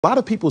A lot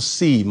of people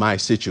see my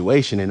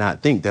situation and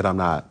not think that I'm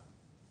not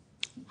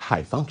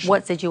high functioning.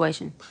 What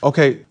situation?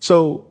 Okay,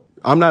 so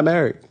I'm not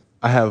married.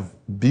 I have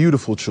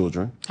beautiful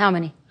children. How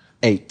many?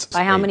 8.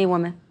 By how many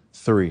women?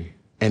 3.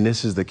 And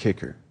this is the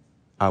kicker.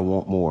 I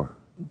want more.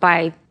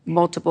 By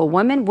multiple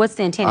women? What's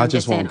the intent? I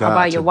just want God or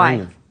by to your bring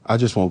wife? them. I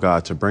just want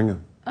God to bring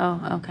them.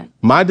 Oh, okay.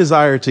 My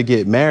desire to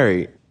get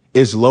married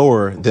is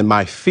lower than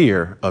my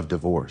fear of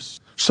divorce.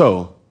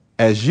 So,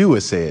 as you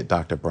had said,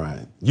 Dr.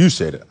 Brian, you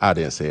said it, I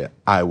didn't say it,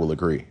 I will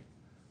agree.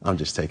 I'm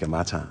just taking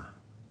my time.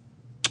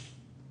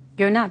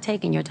 You're not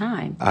taking your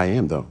time. I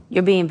am, though.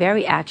 You're being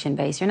very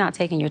action-based. You're not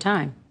taking your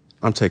time.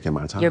 I'm taking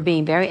my time. You're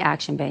being very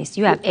action-based.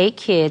 You have 8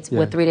 kids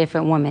with 3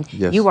 different women.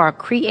 Yes. You are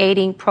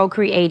creating,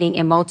 procreating,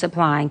 and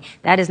multiplying.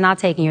 That is not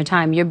taking your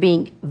time. You're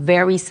being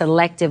very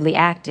selectively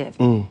active.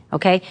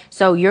 Okay?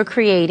 So you're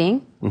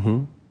creating,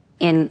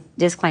 and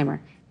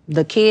disclaimer,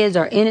 the kids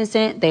are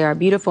innocent, they are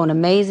beautiful and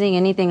amazing.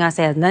 Anything I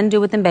say has nothing to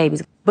do with them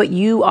babies. But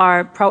you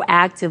are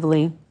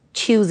proactively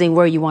choosing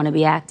where you want to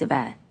be active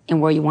at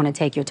and where you want to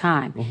take your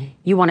time.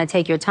 You want to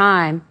take your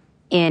time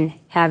in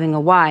having a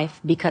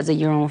wife because of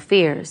your own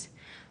fears.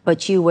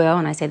 But you will,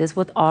 and I say this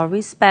with all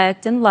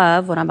respect and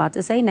love, what I'm about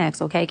to say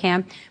next, okay,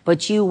 Cam?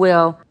 But you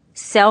will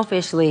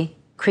selfishly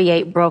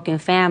create broken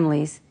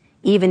families,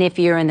 even if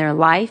you're in their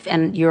life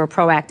and you're a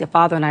proactive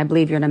father, and I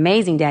believe you're an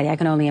amazing daddy. I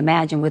can only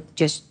imagine with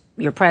just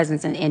your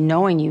presence and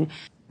knowing you.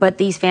 But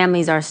these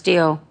families are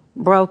still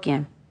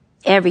broken.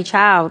 Every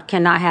child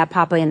cannot have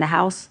Papa in the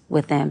house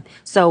with them.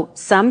 So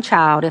some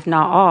child, if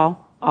not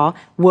all,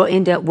 will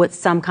end up with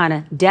some kind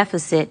of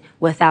deficit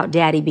without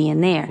daddy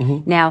being there.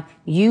 Now,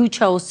 you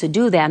chose to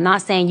do that. I'm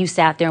not saying you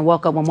sat there and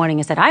woke up one morning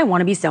and said, I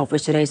want to be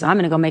selfish today, so I'm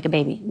going to go make a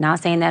baby. Not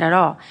saying that at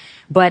all.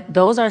 But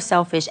those are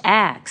selfish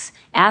acts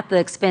at the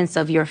expense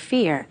of your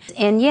fear.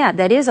 And yeah,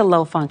 that is a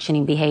low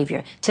functioning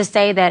behavior. To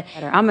say that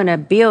I'm going to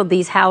build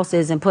these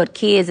houses and put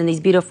kids and these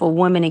beautiful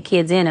women and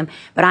kids in them,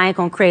 but I ain't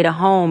going to create a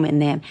home in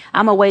them.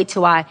 I'm going to wait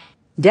till I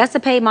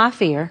dissipate my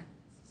fear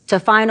to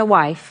find a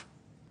wife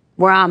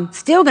where I'm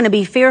still going to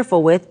be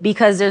fearful with,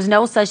 because there's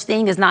no such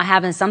thing as not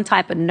having some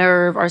type of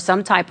nerve or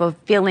some type of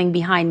feeling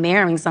behind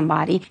marrying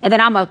somebody. And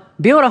then I'm going to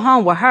build a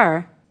home with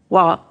her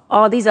while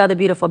all these other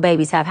beautiful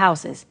babies have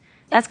houses.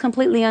 That's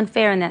completely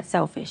unfair and that's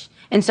selfish.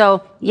 And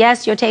so,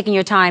 yes, you're taking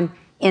your time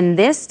in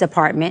this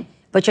department,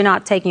 but you're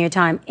not taking your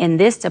time in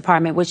this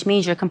department, which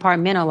means you're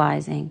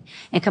compartmentalizing.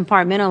 And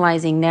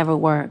compartmentalizing never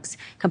works.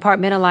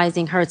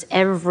 Compartmentalizing hurts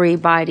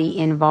everybody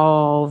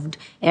involved.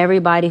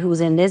 Everybody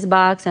who's in this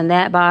box and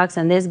that box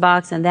and this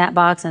box and that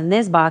box and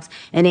this box.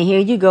 And then here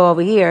you go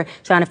over here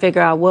trying to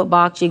figure out what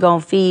box you're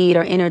going to feed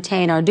or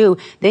entertain or do.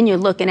 Then you're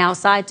looking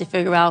outside to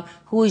figure out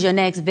who's your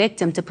next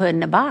victim to put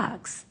in the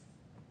box.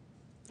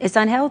 It's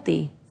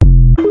unhealthy.